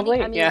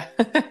 Probably. I mean,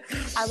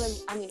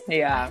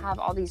 I have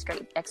all these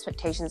great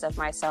expectations of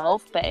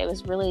myself, but it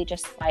was really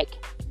just like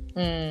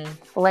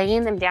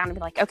laying them down and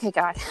be like, okay,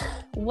 God,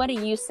 what do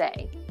you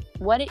say?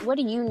 What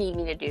do you need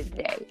me to do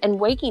today? And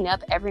waking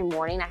up every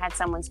morning, I had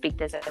someone speak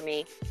this to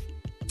me.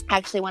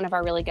 Actually, one of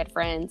our really good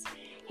friends,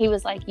 he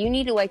was like, you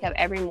need to wake up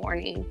every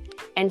morning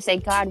and say,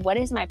 God, what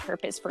is my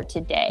purpose for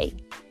today?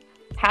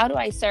 How do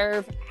I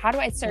serve you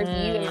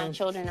and my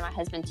children and my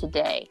husband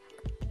today?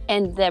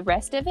 And the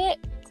rest of it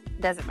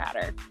doesn't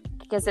matter.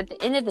 Because at the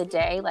end of the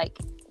day, like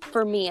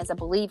for me as a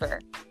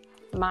believer,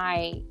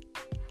 my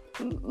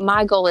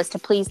goal is to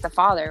please the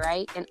Father,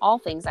 right? In all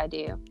things I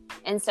do.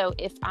 And so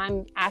if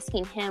I'm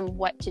asking him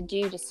what to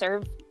do to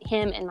serve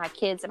him and my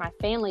kids and my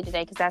family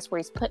today, because that's where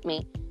he's put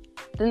me,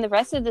 then the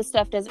rest of this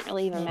stuff doesn't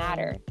really even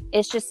matter.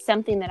 It's just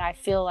something that I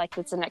feel like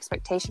it's an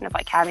expectation of,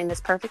 like having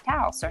this perfect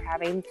house or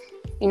having,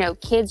 you know,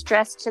 kids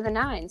dressed to the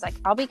nines. Like,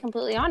 I'll be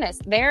completely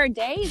honest. There are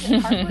days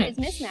that Harper is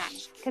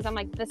mismatched because I'm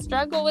like, the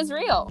struggle was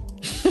real.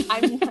 That's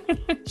what you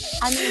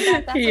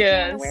want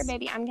to wear,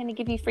 baby. I'm going to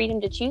give you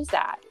freedom to choose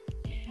that.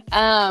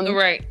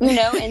 Right. You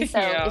know, and so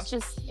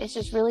it's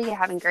just really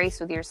having grace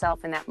with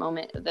yourself in that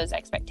moment of those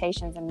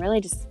expectations and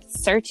really just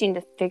searching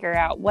to figure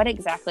out what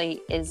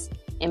exactly is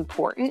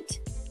important.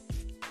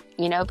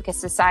 You know, because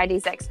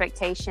society's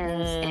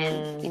expectations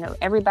and, you know,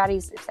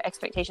 everybody's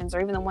expectations, or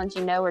even the ones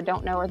you know or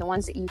don't know, or the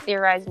ones that you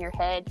theorize in your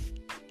head,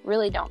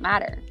 really don't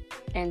matter.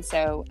 And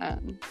so,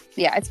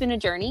 it's been a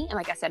journey. And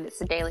like I said,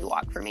 it's a daily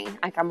walk for me.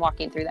 Like I'm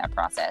walking through that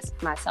process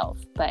myself.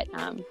 But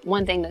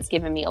one thing that's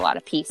given me a lot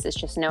of peace is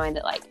just knowing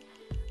that, like,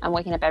 I'm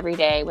waking up every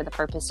day with a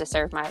purpose to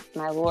serve my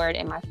Lord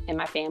and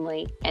my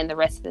family, and the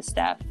rest of the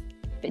stuff.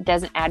 If it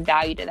doesn't add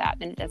value to that,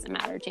 then it doesn't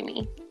matter to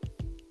me.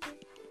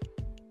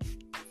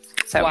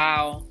 So.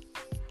 Wow.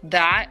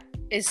 That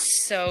is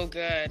so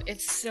good.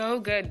 It's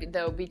so good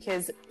though,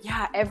 because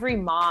every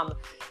mom,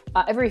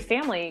 every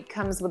family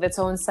comes with its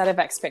own set of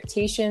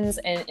expectations.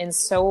 And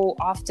so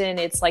often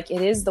it's like,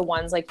 it is the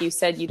ones, like you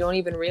said, you don't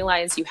even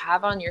realize you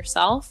have on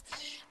yourself.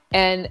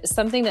 And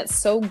something that's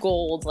so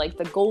gold, like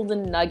the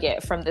golden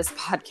nugget from this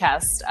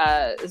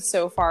podcast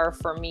so far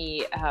for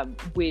me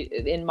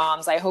in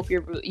moms, I hope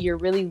you're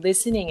really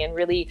listening and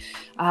really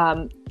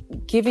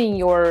giving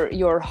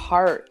your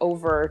heart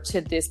over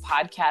to this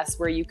podcast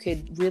where you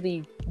could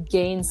really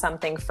gain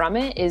something from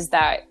it is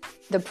that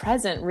the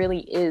present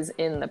really is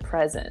in the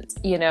present,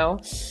 you know?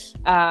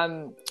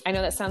 I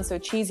know that sounds so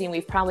cheesy and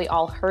we've probably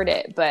all heard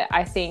it, but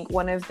I think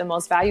one of the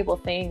most valuable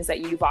things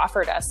that you've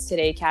offered us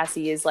today,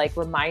 Cassie, is like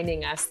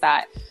reminding us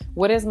that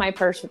what is my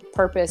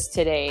purpose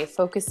today?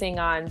 Focusing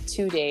on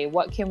today.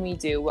 What can we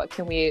do? What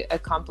can we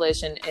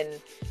accomplish? And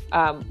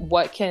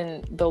what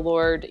can the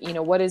Lord, you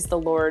know, what is the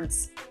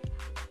Lord's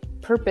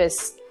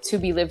purpose to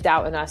be lived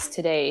out in us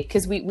today?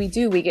 Because we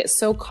get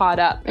so caught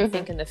up, I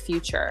think, in the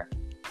future.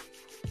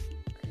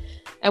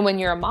 And when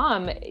you're a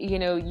mom, you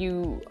know,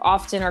 you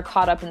often are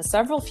caught up in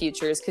several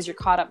futures because you're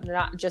caught up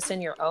not just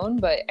in your own,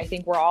 but I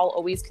think we're all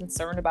always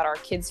concerned about our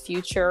kids'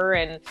 future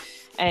and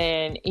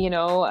you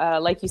know,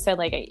 like you said,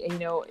 like, you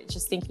know,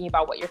 just thinking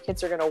about what your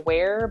kids are going to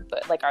wear,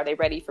 but like, are they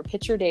ready for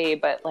picture day?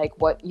 But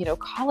like, what, you know,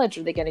 college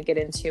are they going to get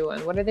into?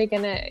 And what are they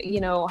going to, you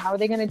know, how are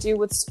they going to do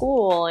with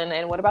school?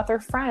 And what about their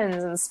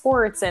friends and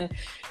sports? And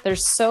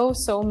there's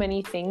so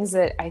many things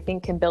that I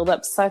think can build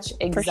up such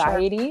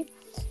anxiety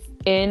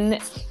in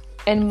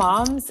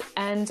moms.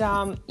 And,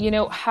 you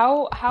know,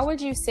 how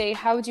would you say,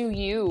 how do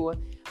you,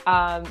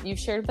 you've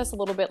shared with us a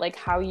little bit, like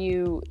how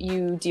you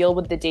deal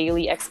with the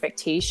daily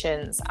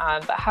expectations,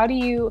 but how do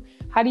you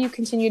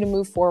continue to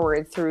move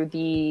forward through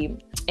the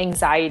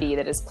anxiety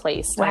that is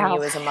placed on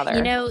you as a mother?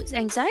 You know,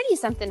 anxiety is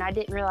something I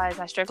didn't realize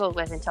I struggled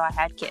with until I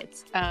had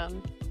kids.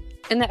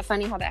 Isn't that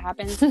funny how that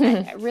happens?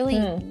 I really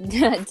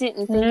didn't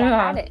think I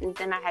had it. And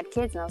then I had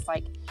kids and I was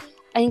like,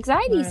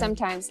 anxiety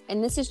sometimes,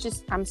 and this is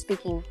just, I'm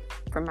speaking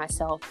for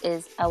myself,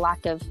 is a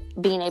lack of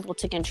being able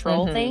to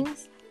control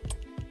things.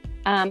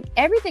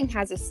 Everything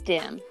has a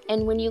stem.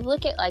 And when you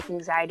look at like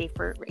anxiety,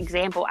 for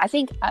example, I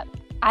think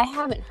I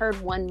haven't heard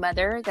one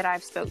mother that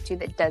I've spoke to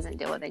that doesn't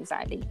deal with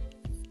anxiety.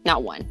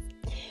 Not one.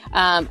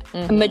 A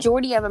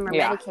majority of them are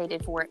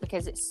medicated for it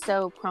because it's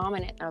so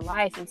prominent in their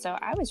life. And so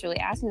I was really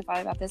asking the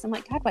Father about this. I'm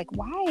like, God, like,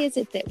 why is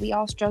it that we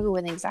all struggle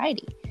with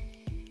anxiety?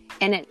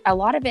 And a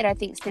lot of it, I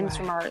think, stems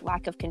from our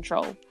lack of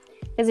control.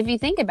 Because if you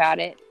think about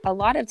it, a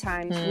lot of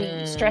times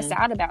we stress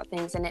out about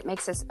things and it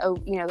makes us,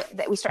 you know,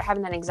 that we start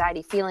having that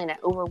anxiety feeling, that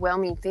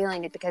overwhelming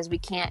feeling, because we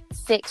can't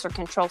fix or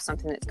control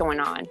something that's going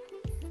on.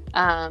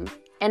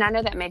 And I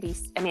know that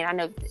I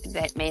know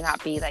that may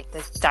not be like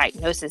the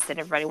diagnosis that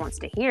everybody wants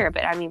to hear,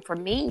 but I mean, for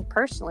me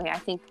personally, I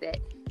think that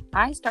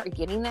I start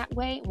getting that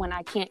way when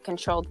I can't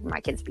control my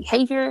kids'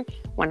 behavior,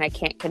 when I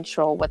can't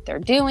control what they're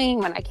doing,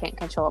 when I can't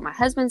control what my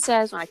husband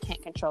says, when I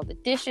can't control the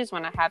dishes,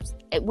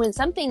 when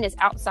something is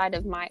outside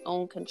of my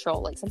own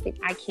control, like something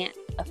I can't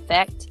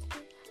affect.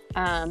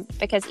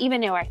 Because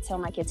even though I tell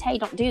my kids, hey,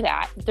 don't do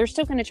that, they're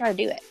still going to try to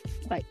do it.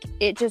 Like,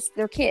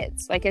 they're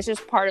kids. Like, it's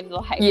just part of the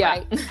life,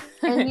 right?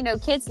 And, you know,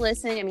 kids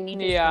listen. I mean, you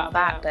just know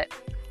that, but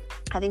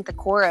I think the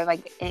core of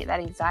like that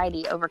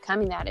anxiety,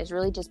 overcoming that, is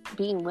really just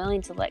being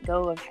willing to let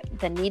go of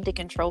the need to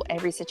control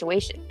every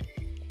situation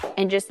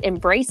and just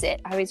embrace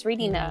it. I was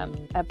reading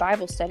a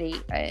Bible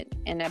study,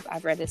 and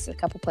I've read this a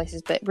couple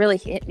places, but really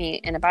hit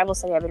me in a Bible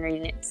study I've been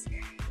reading. It's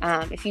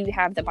if you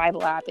have the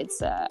Bible app,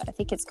 it's I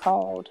think it's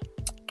called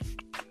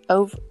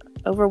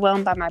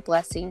Overwhelmed by My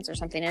Blessings or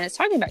something, and it's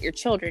talking about your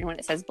children when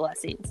it says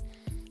blessings.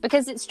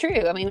 Because it's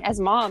true. I mean, as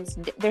moms,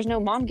 there's no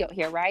mom guilt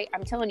here, right?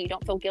 I'm telling you,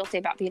 don't feel guilty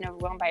about being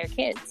overwhelmed by your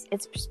kids.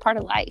 It's just part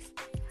of life.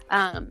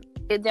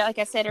 Like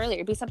I said earlier,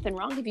 it'd be something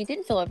wrong if you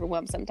didn't feel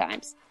overwhelmed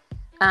sometimes.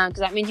 Because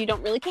that means you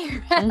don't really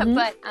care.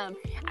 But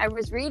I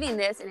was reading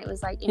this and it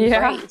was like,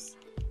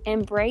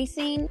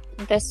 embracing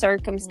the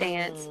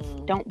circumstance.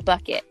 Don't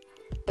buck it.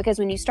 Because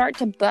when you start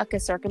to buck a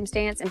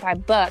circumstance, and by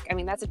buck, I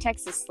mean, that's a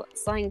Texas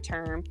slang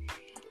term.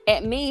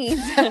 It means,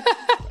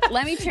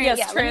 let me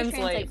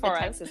translate for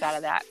Texas out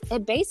of that.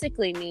 It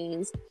basically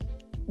means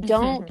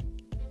don't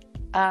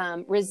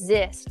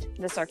resist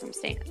the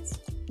circumstance,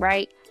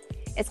 right?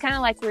 It's kind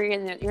of like where you're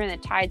in the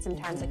tide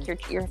sometimes. Like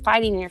you're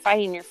fighting and you're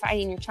fighting and you're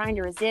fighting. You're trying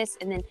to resist,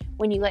 and then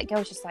when you let go,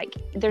 it's just like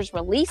there's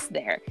release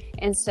there.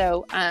 And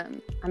so, I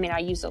mean, I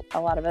use a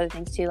lot of other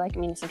things too, like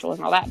essential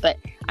and all that. But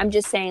I'm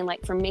just saying,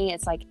 like for me,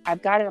 it's like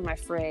I've got it on my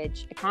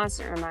fridge, a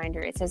constant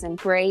reminder. It says,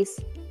 "Embrace,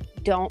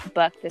 don't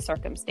buck the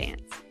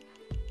circumstance."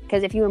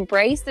 Because if you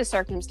embrace the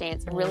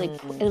circumstance and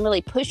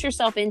really push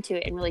yourself into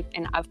it,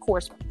 and of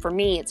course for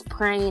me it's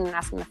praying and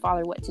asking the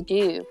Father what to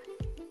do,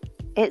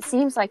 it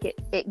seems like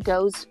it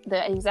goes,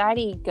 the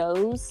anxiety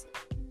goes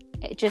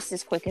just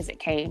as quick as it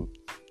came,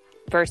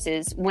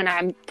 versus when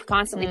I'm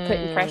constantly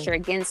putting pressure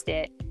against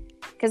it.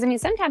 Because I mean,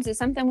 sometimes it's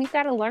something we've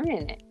got to learn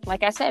in it.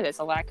 Like I said, it's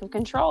a lack of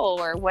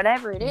control or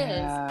whatever it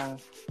is.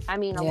 I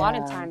mean, a lot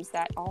of times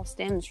that all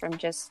stems from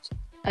just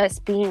us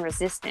being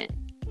resistant,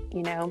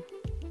 you know?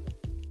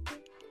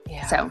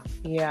 So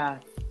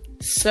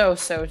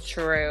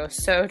true.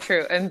 So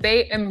true.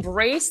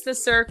 Embrace the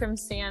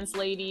circumstance,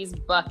 ladies.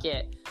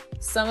 Bucket.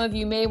 Some of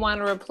you may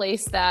want to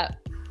replace that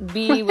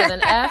B with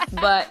an F,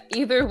 but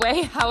either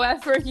way,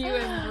 however you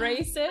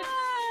embrace it,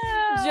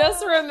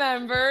 just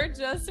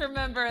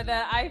remember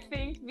that I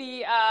think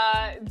the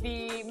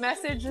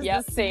message is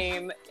the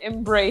same.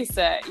 Embrace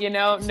it.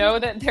 Know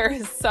that there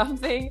is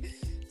something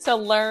to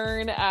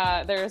learn.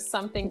 There is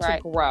something to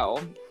grow,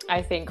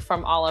 I think,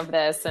 from all of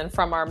this and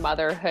from our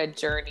motherhood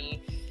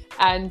journey.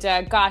 And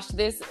gosh,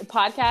 this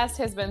podcast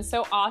has been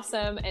so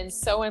awesome and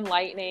so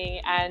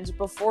enlightening. And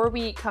before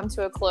we come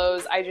to a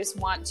close, I just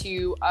want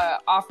to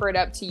offer it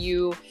up to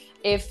you.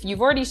 If you've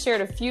already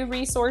shared a few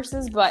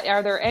resources, but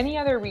are there any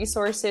other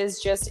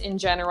resources just in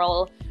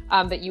general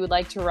that you would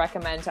like to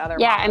recommend to other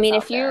moms? Yeah, I mean,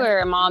 if you are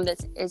a mom that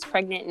is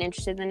pregnant and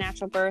interested in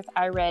natural birth,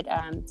 I read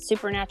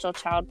Supernatural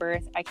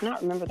Childbirth. I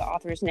cannot remember the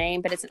author's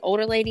name, but it's an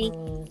older lady.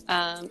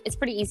 It's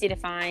pretty easy to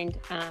find.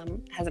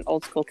 Has an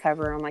old school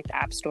cover on like the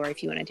App Store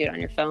if you want to do it on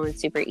your phone. It's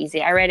super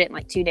easy. I read it in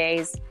like 2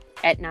 days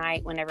at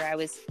night whenever I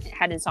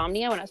had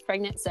insomnia when I was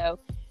pregnant. So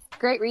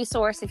great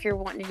resource if you're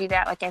wanting to do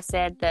that. Like I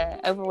said, the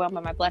Overwhelmed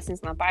by My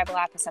Blessings on the Bible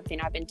app is something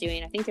I've been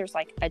doing. I think there's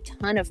like a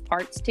ton of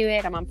parts to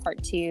it. I'm on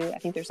part 2. I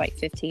think there's like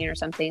 15 or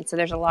something. So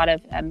there's a lot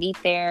of meat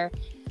there.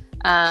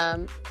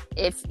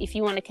 If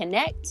you want to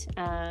connect,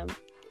 I'm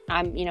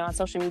on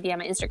social media.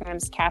 My Instagram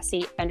is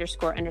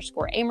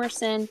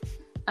Cassie__Amerson.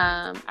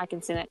 I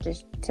can send that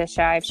to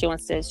Shy if she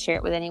wants to share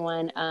it with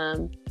anyone.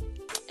 And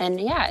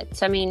yeah,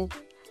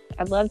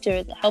 I'd love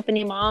to help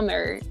any mom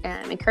or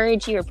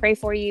encourage you or pray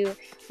for you,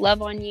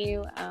 love on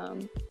you.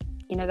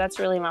 That's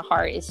really my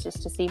heart, is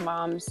just to see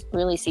moms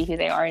really see who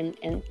they are and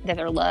that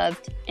they're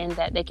loved and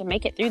that they can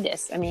make it through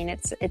this. I mean,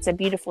 it's a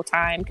beautiful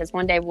time because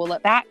one day we'll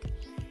look back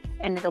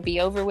and it'll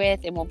be over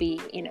with and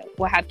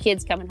we'll have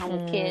kids coming home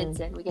with kids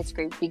and we get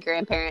to be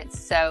grandparents.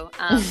 So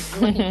I'm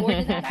looking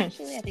forward to that,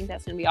 actually. I think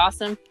that's going to be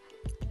awesome.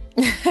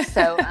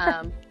 So,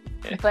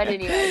 but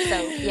anyway, so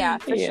yeah,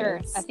 for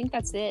sure. I think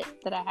that's it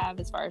that I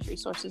have as far as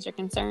resources are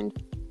concerned.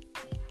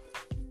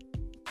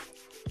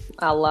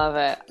 I love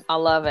it.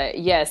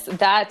 Yes.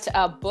 That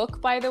book,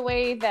 by the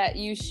way, that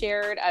you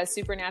shared,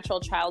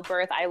 Supernatural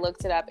Childbirth, I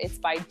looked it up. It's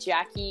by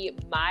Jackie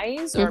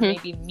Mize or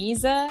maybe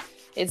Mize.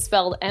 It's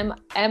spelled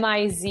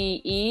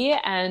Mize,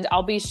 and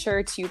I'll be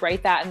sure to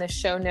write that in the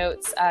show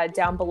notes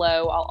down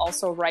below. I'll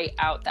also write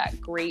out that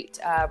great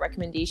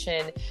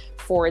recommendation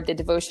for the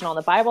Devotional on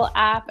the Bible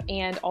app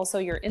and also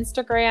your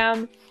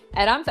Instagram.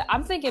 And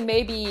I'm thinking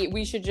maybe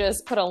we should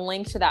just put a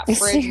link to that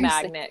fridge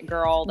magnet,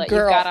 girl, you've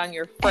got on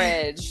your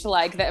fridge,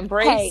 like the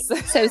embrace the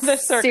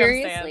circumstance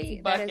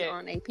seriously, bucket. That is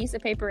on a piece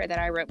of paper that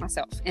I wrote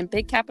myself in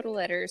big capital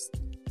letters.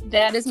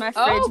 That is my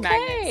fridge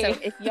magnet. So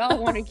if y'all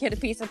want to get a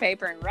piece of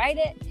paper and write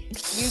it,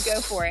 you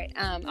go for it.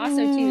 Also,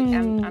 too,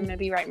 I'm going to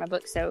be writing my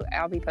book, so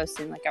I'll be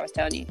posting, like I was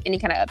telling you, any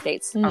kind of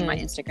updates on my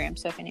Instagram.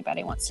 So if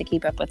anybody wants to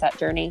keep up with that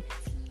journey,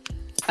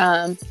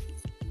 awesome.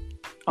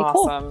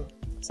 Cool.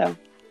 So.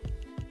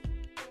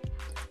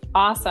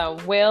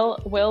 Awesome.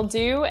 Will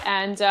do.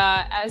 And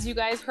as you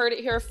guys heard it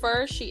here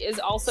first, she is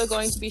also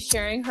going to be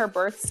sharing her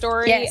birth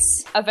story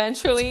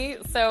eventually.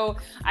 So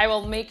I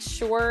will make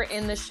sure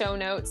in the show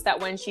notes that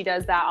when she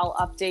does that, I'll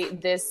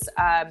update this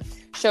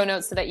show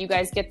notes so that you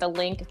guys get the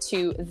link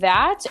to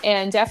that.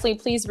 And definitely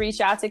please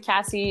reach out to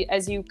Cassie.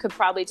 As you could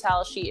probably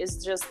tell, she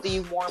is just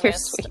the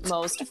warmest,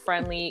 most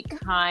friendly,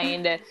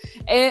 kind,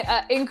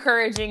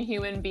 encouraging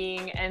human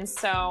being. And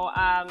so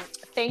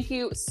thank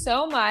you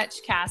so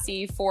much,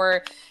 Cassie,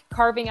 for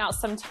carving out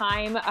some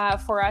time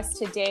for us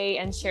today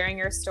and sharing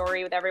your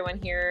story with everyone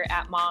here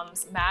at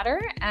Moms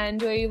Matter.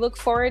 And we look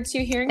forward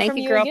to hearing from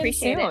you again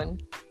Appreciate soon.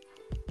 It.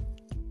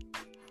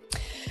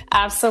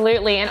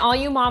 Absolutely. And all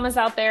you mamas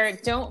out there,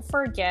 don't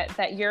forget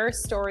that your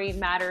story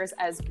matters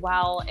as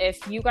well.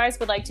 If you guys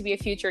would like to be a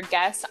future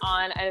guest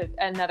on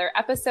another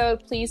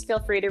episode, please feel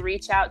free to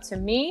reach out to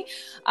me.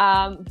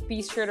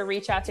 Be sure to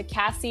reach out to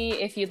Cassie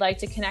if you'd like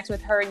to connect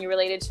with her and you're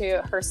related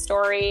to her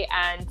story.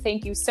 And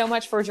thank you so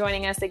much for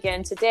joining us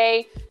again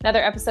today.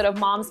 Another episode of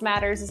Moms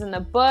Matters is in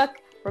the book.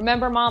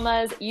 Remember,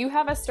 mamas, you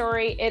have a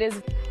story. It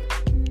is